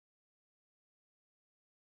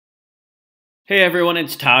Hey everyone,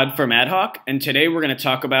 it's Todd from AdHoc, and today we're going to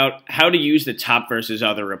talk about how to use the top versus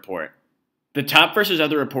other report. The top versus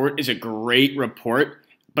other report is a great report,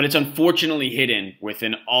 but it's unfortunately hidden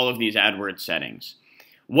within all of these AdWords settings.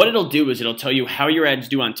 What it'll do is it'll tell you how your ads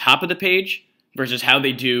do on top of the page versus how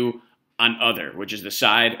they do on other, which is the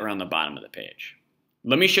side or on the bottom of the page.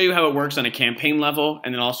 Let me show you how it works on a campaign level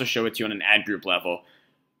and then also show it to you on an ad group level.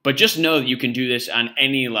 But just know that you can do this on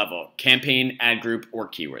any level, campaign, ad group, or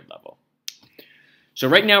keyword level. So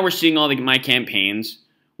right now we're seeing all my campaigns.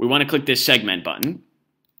 We want to click this segment button,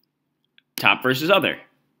 top versus other.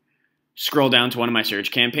 Scroll down to one of my search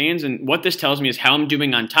campaigns, and what this tells me is how I'm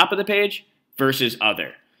doing on top of the page versus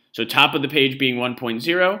other. So top of the page being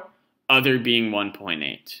 1.0, other being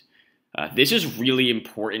 1.8. This is really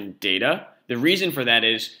important data. The reason for that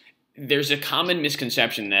is there's a common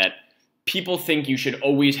misconception that people think you should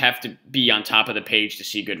always have to be on top of the page to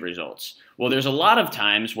see good results. Well, there's a lot of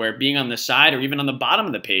times where being on the side or even on the bottom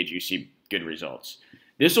of the page, you see good results.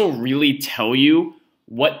 This will really tell you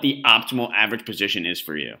what the optimal average position is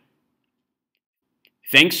for you.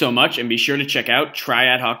 Thanks so much, and be sure to check out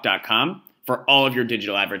tryadhoc.com for all of your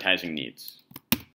digital advertising needs.